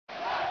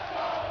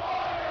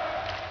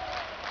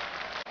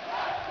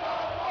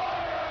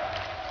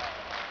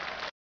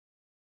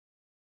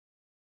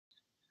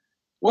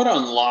What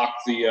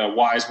unlocked the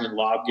Wiseman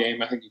lob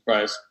game? I think you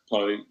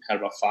probably had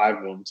about 5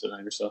 of them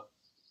tonight or so.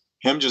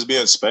 Him just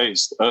being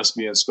spaced, us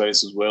being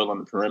spaced as well on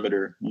the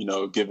perimeter,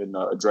 giving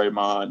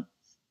Draymond,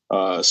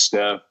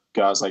 Steph,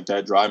 guys like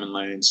that driving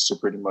lanes to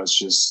pretty much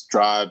just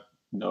drive,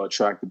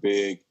 attract the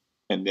big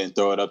and then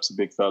throw it up to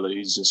big fella.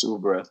 He's just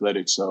uber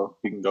athletic, so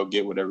he can go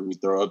get whatever we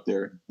throw up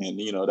there. And,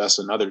 that's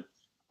another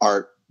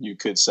art you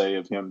could say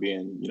of him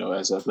being,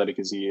 as athletic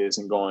as he is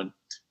and going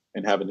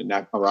and having to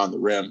knock around the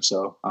rim.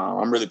 So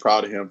I'm really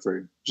proud of him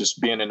for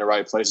just being in the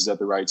right places at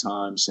the right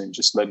times and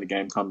just letting the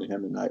game come to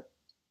him tonight.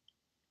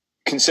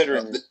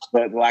 Considering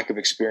the lack of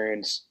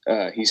experience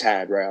he's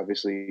had, right?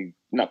 Obviously,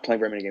 not playing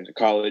very many games in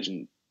college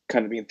and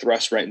kind of being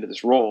thrust right into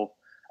this role.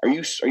 Are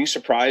you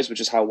surprised with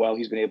just how well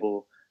he's been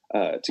able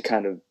to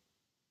kind of?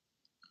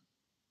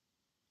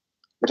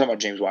 We're talking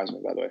about James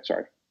Wiseman, by the way.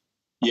 Sorry.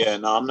 Yeah,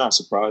 no, I'm not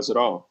surprised at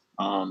all.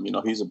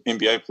 He's an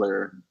NBA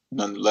player,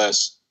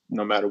 nonetheless.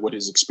 No matter what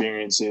his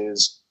experience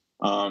is,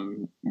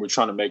 we're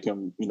trying to make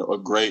him, a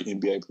great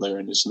NBA player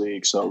in this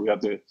league. So we have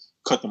to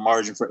cut the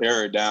margin for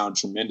error down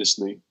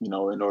tremendously, in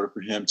order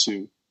for him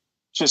to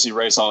just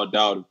erase all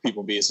doubt of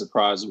people being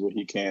surprised at what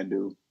he can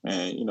do.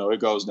 And, it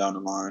goes down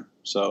the line.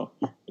 So,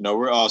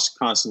 we're all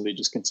constantly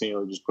just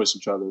continually just push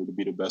each other to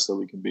be the best that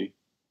we can be.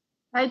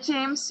 Hi,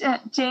 James.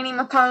 Janie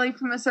McCauley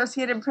from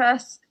Associated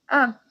Press.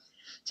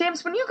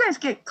 James, when you guys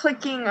get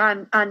clicking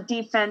on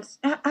defense,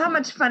 how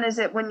much fun is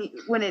it when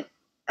it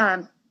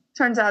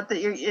turns out that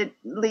it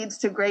leads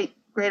to great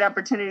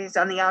opportunities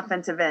on the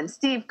offensive end?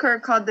 Steve Kerr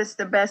called this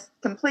the best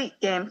complete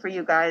game for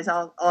you guys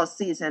all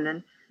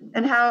season.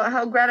 And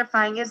how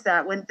gratifying is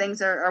that when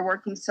things are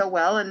working so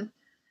well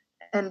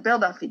and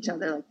build off each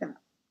other like that?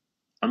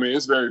 I mean,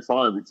 it's very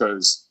fun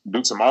because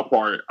due to my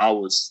part, I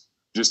was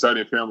just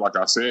studying film, like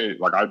I said.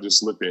 Like, I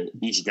just looked at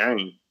each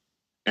game,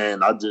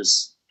 and I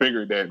just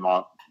figured that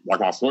my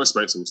floor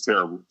spacing was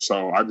terrible.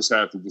 So I just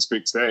had to just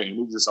fix that,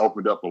 and it just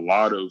opened up a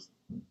lot of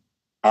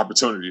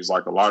opportunities,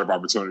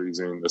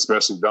 and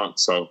especially dunks.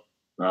 So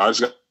I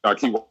just got to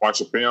keep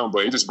watching film,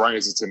 but it just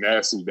brings the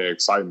tenacity, the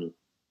excitement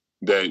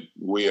that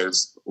we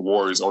as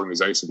Warriors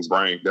organization just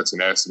bring. That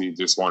tenacity,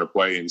 just want to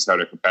play and just have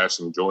that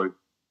compassion and joy.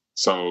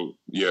 So,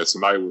 yeah,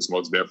 tonight was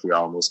most definitely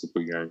our most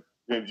complete game.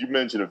 James, you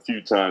mentioned a few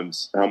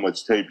times how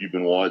much tape you've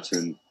been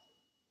watching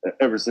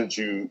ever since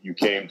you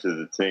came to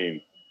the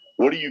team.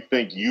 What do you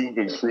think you've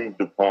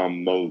improved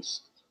upon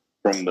most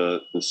from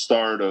the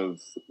start of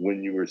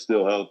when you were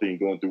still healthy and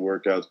going through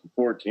workouts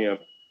before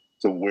camp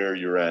to where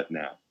you're at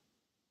now?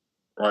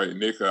 Right,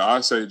 Nick,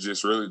 I'd say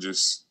just really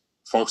just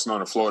focusing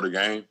on the floor of the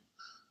game,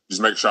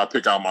 just making sure I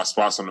pick out my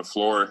spots on the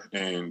floor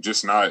and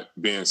just not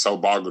being so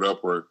boggled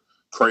up or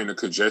creating a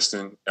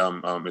congestion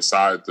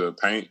inside the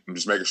paint and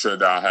just making sure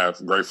that I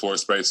have great floor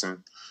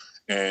spacing.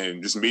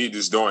 And just me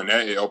just doing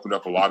that, it opened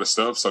up a lot of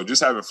stuff. So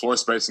just having floor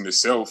spacing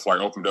itself,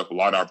 opened up a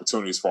lot of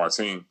opportunities for our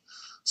team.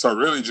 So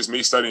really just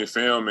me studying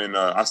film, and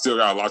I still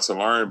got a lot to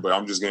learn, but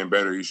I'm just getting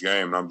better each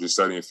game, and I'm just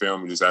studying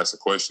film and just asking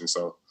questions.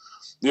 So,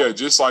 yeah,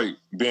 just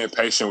being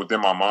patient within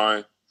my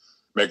mind,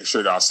 making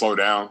sure that I slow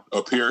down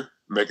up here,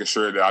 making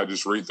sure that I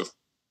just read the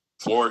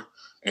floor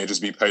and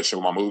just be patient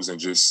with my moves and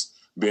just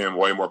being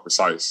way more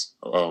precise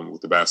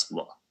with the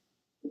basketball.